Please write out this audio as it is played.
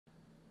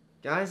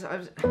Guys,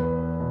 I've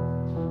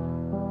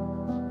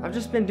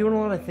just been doing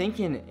a lot of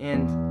thinking,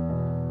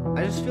 and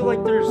I just feel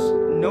like there's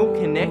no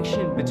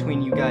connection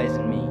between you guys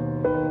and me.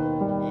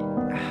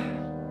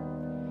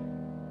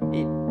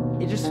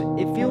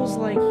 It feels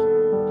like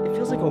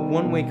a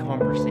one-way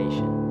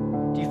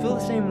conversation. Do you feel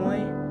the same way?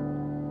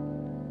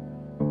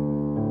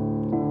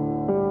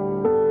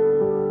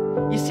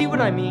 You see what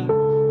I mean?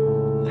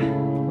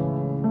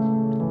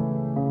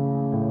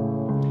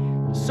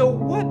 So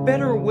what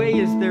better way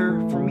is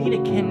there for me to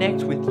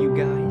connect with you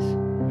guys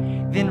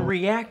than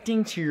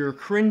reacting to your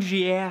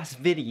cringy ass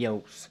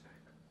videos?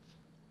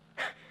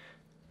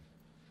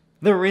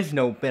 There is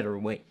no better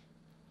way.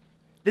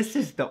 This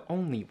is the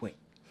only way.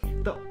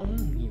 The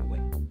only way.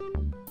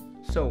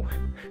 So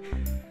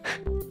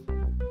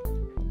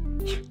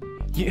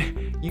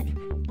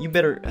you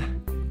better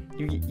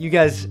you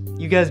guys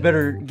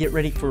better get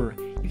ready for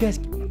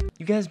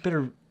you guys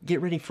better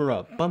get ready for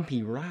a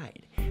bumpy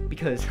ride,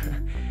 because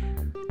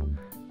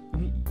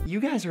you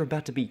guys are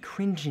about to be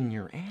cringing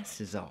your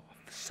asses off,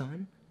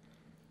 son.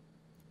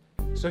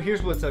 So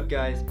here's what's up,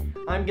 guys.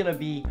 I'm gonna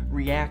be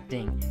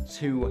reacting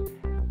to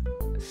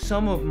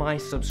some of my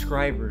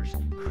subscribers'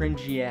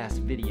 cringy ass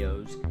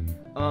videos,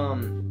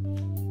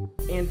 and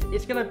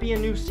it's gonna be a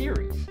new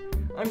series.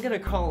 I'm gonna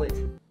call it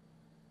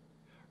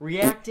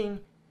Reacting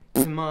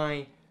to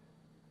My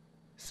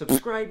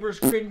Subscribers'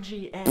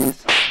 Cringy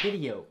Ass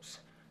Videos.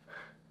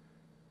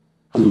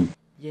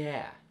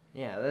 Yeah,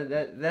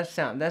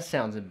 that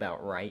sounds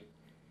about right.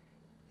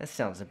 That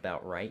sounds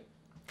about right.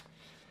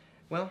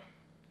 Well,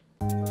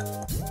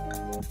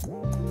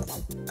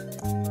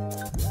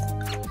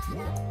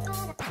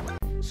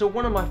 so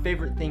one of my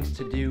favorite things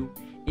to do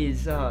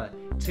is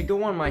to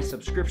go on my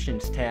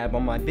subscriptions tab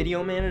on my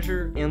video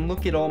manager and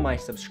look at all my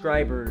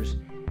subscribers,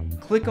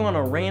 click on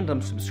a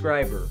random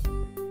subscriber,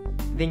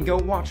 then go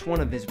watch one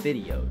of his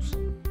videos.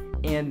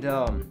 And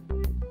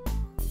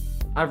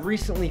I've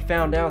recently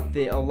found out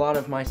that a lot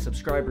of my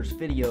subscribers'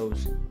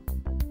 videos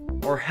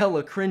are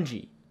hella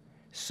cringy.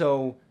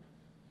 So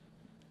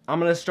I'm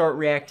gonna start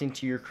reacting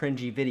to your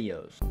cringy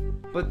videos.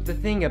 But the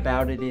thing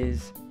about it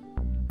is,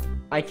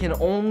 I can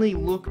only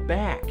look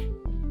back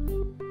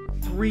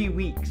 3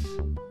 weeks,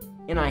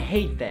 and I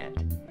hate that.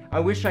 I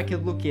wish I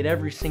could look at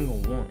every single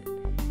one,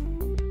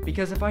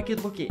 because if I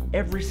could look at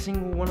every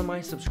single one of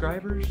my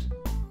subscribers,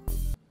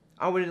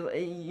 I would,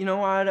 you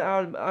know,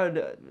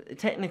 I'd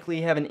technically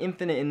have an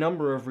infinite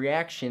number of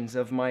reactions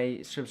of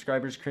my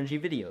subscribers' cringy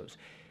videos,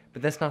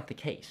 but that's not the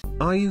case.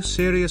 Are you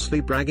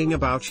seriously bragging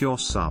about your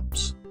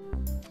subs?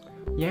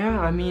 Yeah,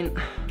 I mean,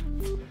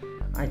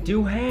 I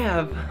do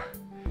have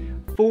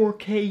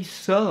 4K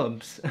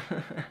subs.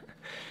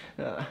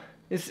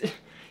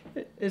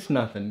 It's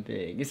nothing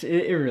big.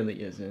 It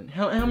really isn't.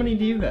 How many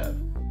do you have?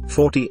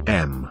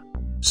 40M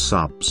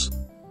subs.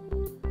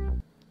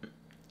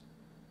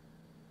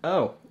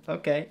 Oh,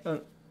 okay.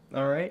 All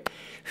right.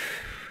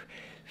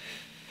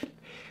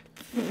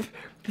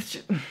 This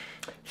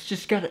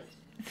just got a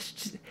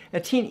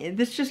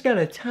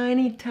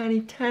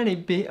tiny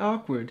bit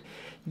awkward.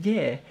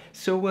 Yeah.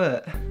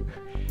 So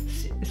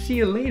see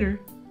you later,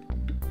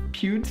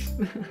 pewds.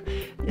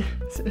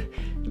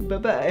 Bye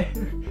bye.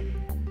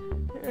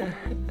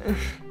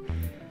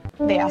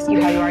 They ask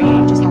you how you are,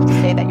 you just have to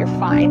say that you're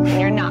fine,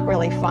 and you're not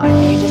really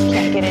fine. You just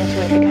can't get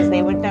into it because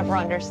they would never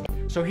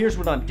understand. So here's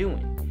what I'm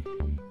doing.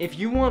 If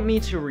you want me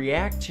to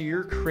react to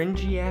your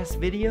cringy ass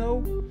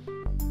video,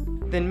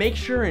 then make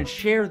sure and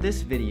share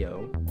this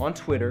video on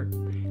Twitter,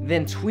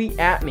 then tweet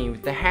at me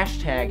with the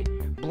hashtag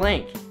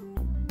blank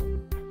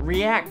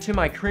react to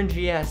my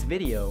cringy ass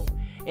video,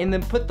 and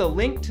then put the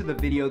link to the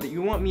video that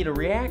you want me to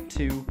react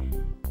to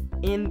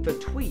in the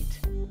tweet,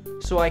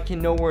 so I can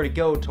know where to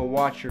go to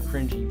watch your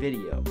cringy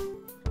video.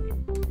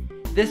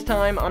 This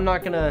time I'm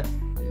not gonna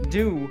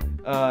do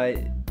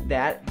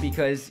that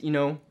because, you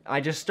know,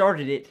 I just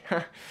started it.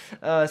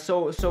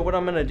 So what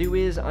I'm gonna do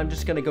is I'm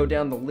just gonna go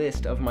down the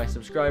list of my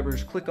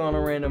subscribers, click on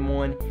a random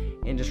one,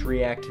 and just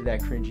react to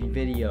that cringy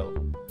video.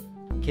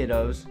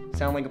 Kiddos,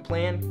 sound like a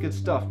plan? Good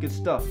stuff, good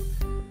stuff.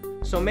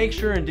 So make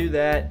sure and do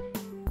that.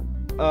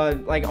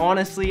 Like,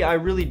 honestly, I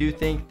really do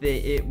think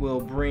that it will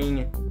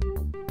bring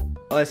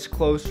us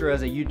closer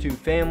as a YouTube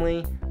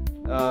family,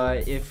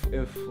 if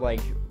like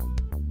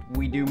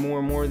we do more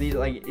and more of these.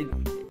 Like,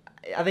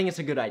 I think it's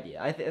a good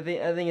idea. I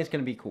think it's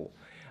gonna be cool.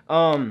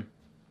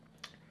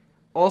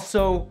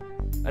 Also,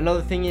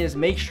 another thing is,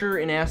 make sure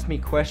and ask me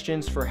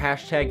questions for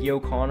hashtag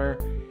YoConnor.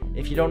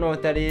 If you don't know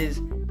what that is,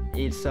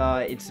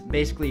 it's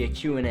basically a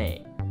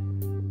Q&A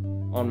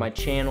on my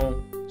channel.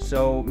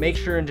 So make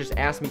sure and just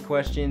ask me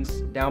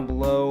questions down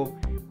below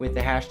with the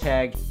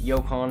hashtag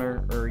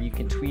YoConnor, or you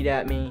can tweet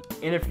at me.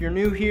 And if you're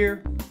new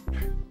here,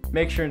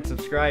 make sure and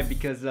subscribe,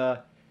 because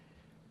I'll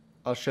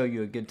show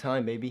you a good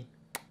time, baby.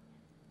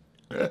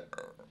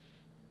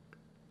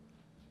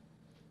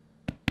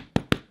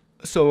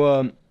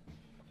 So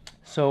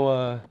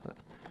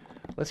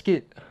let's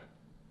get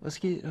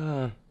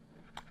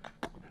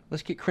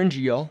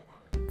cringy, y'all.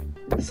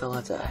 So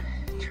let's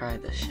try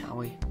this, shall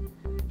we?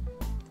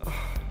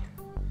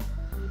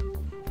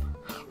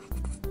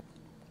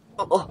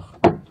 So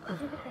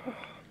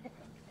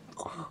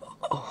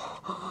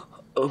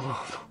good.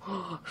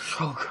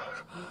 So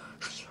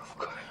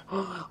good.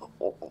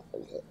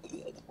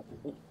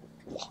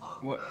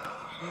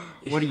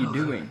 What are you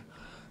doing?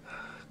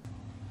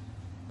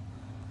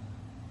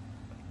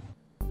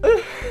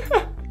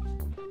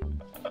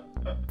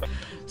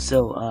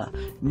 So,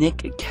 Nick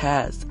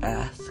Kaz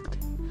asked,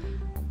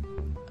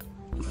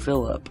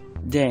 Philip,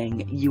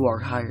 dang, you are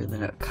higher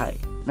than a kite.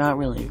 Not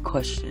really a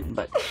question,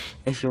 but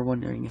if you're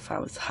wondering if I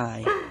was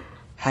high,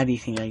 how do you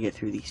think I get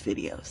through these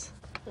videos?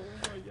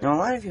 Now, a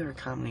lot of you are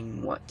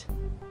commenting, what?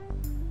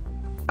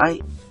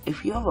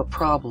 If you have a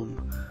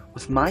problem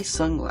with my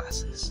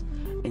sunglasses,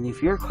 and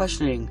if you're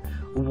questioning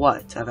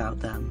what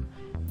about them,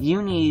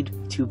 you need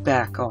to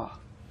back off.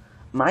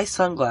 My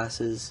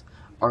sunglasses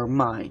are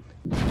mine.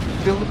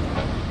 Philip,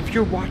 if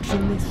you're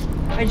watching this,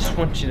 I just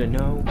want you to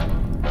know,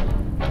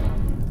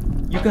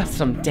 you got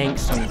some dank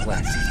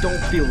sunglasses.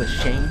 Don't feel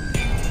ashamed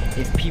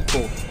if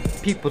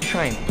people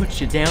try and put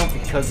you down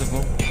because of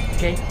them,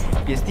 okay?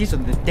 Because these are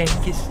the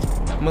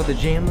dankest mother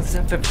jammers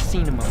I've ever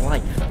seen in my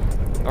life,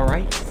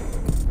 alright?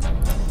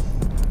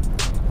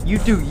 You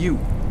do you.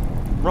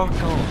 Rock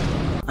on.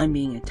 I'm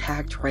being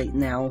attacked right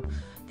now.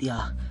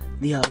 The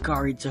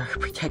guards are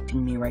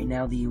protecting me right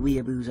now. The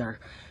weeaboos are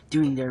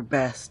doing their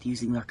best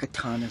using their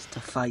katanas to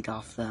fight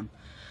off them.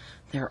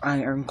 They're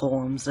iron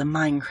golems. The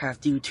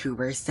Minecraft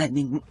YouTuber is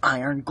sending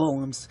iron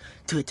golems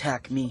to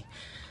attack me.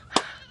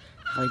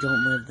 If I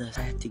don't live this,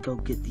 I have to go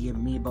get the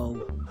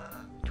amiibo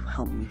to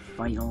help me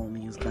fight all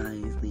these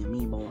guys. The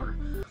amiibo are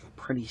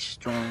pretty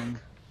strong.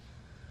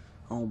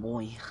 Oh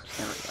boy,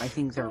 I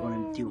think they're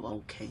gonna do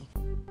okay.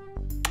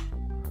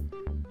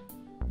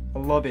 I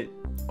love it.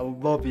 I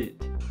love it.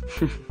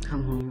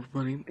 Hello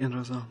everybody,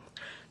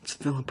 it's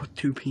Philip with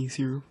 2 P's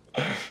here.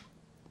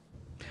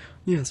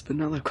 Yes, but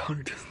now that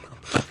Connor does not.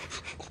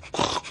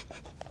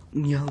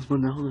 Yes, but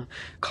now that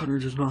Connor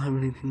does not have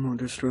anything more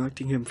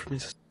distracting him from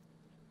his.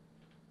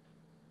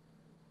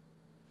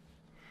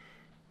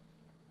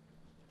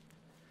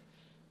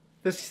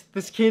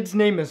 This kid's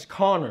name is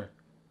Connor.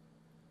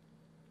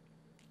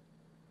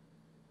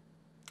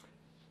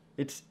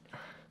 It's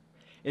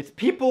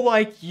people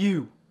like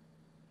you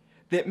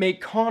that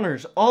make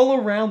Connors all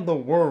around the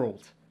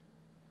world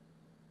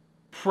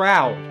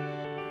proud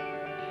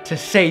to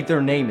say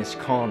their name is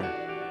Connor.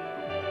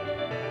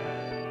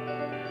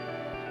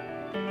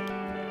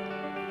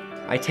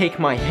 I take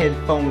my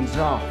headphones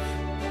off,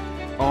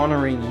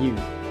 honoring you,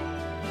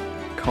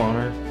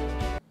 Connor,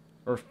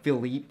 or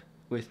Philippe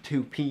with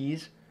 2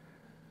 P's,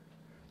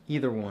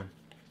 either one.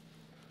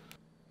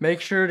 Make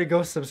sure to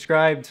go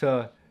subscribe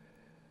to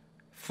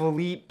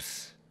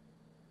Philippe's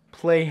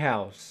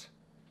Playhouse.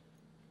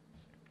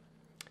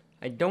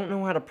 I don't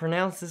know how to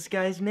pronounce this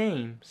guy's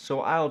name, so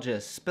I'll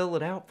just spell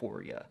it out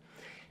for you.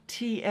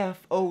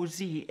 T-F-O-Z-A-T-S-I.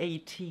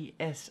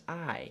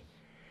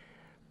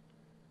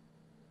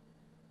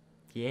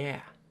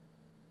 Yeah.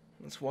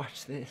 Let's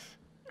watch this.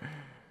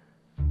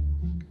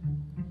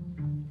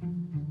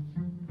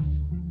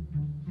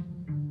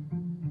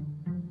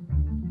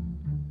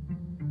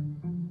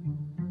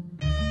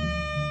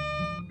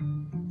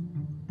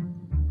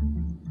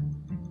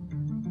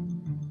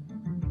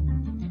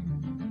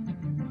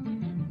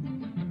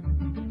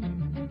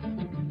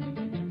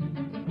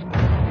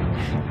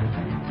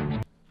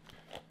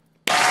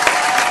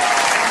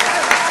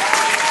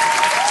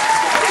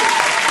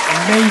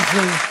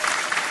 Amazing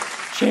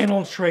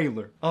channel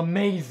trailer.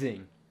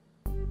 Amazing.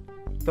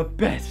 The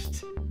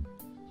best.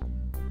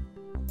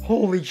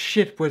 Holy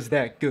shit, was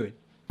that good.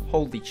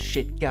 Holy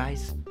shit,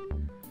 guys.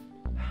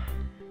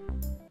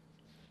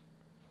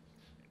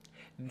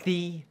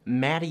 The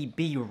Maddie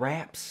B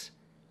Raps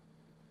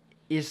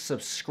is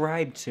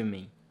subscribed to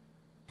me.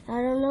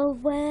 I don't know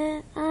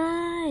where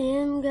I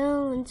am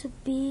going to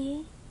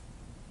be.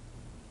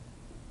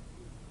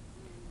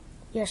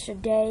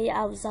 Yesterday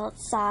I was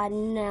outside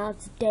and now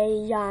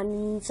today I'm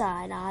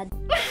inside.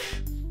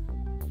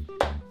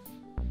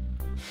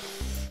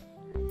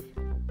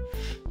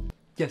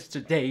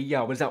 Yesterday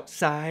I was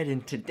outside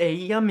and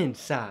today I'm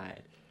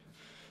inside.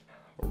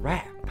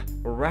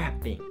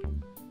 Rapping.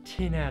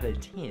 10 out of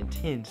 10,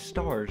 10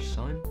 stars,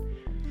 son.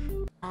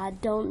 I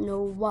don't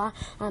know why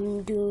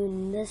I'm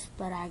doing this,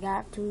 but I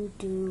got to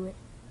do it.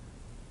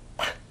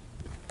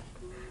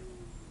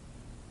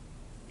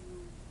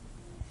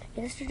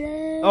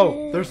 Yesterday.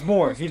 Oh, there's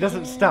more. He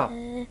doesn't stop.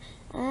 I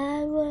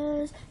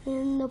was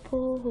in the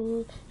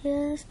pool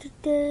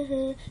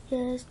yesterday.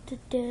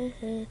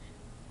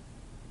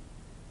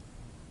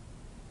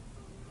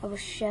 I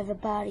wish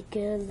everybody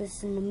could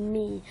listen to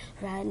me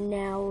right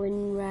now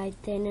and right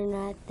then and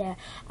right there.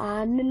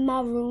 I'm in my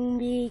room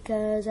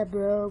because I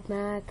broke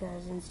my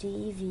cousin's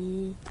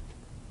TV.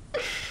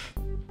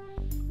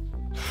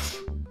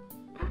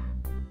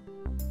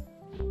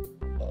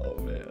 Oh,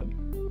 man.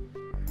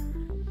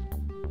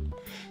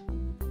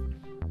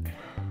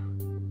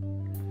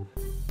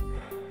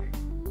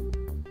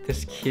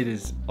 This kid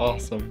is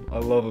awesome. I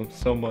love him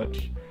so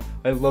much.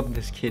 I love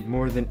this kid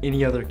more than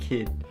any other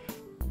kid.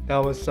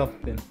 That was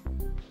something.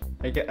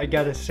 I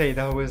gotta say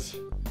that was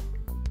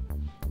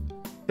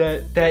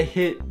that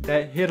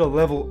hit a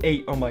level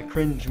 8 on my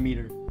cringe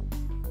meter.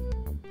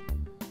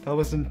 That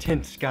was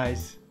intense,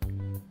 guys.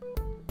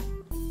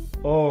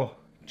 Oh,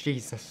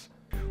 Jesus.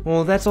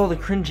 Well, that's all the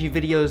cringy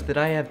videos that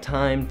I have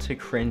time to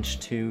cringe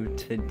to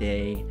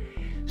today.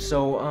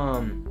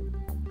 So,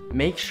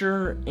 make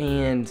sure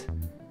and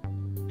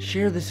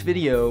share this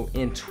video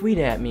and tweet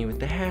at me with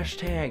the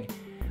hashtag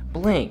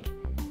blank.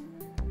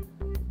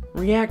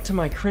 React to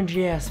my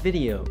cringy ass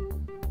video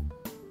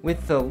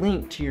with the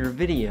link to your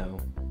video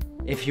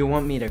if you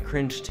want me to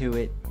cringe to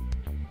it.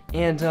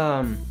 And,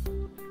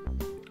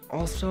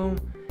 also,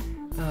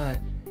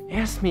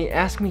 ask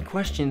me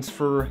questions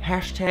for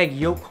hashtag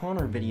Yo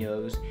Connor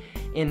videos.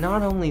 And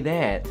not only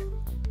that,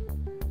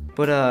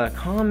 but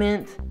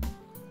comment,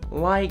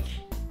 like,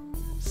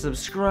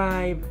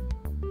 subscribe,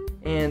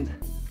 and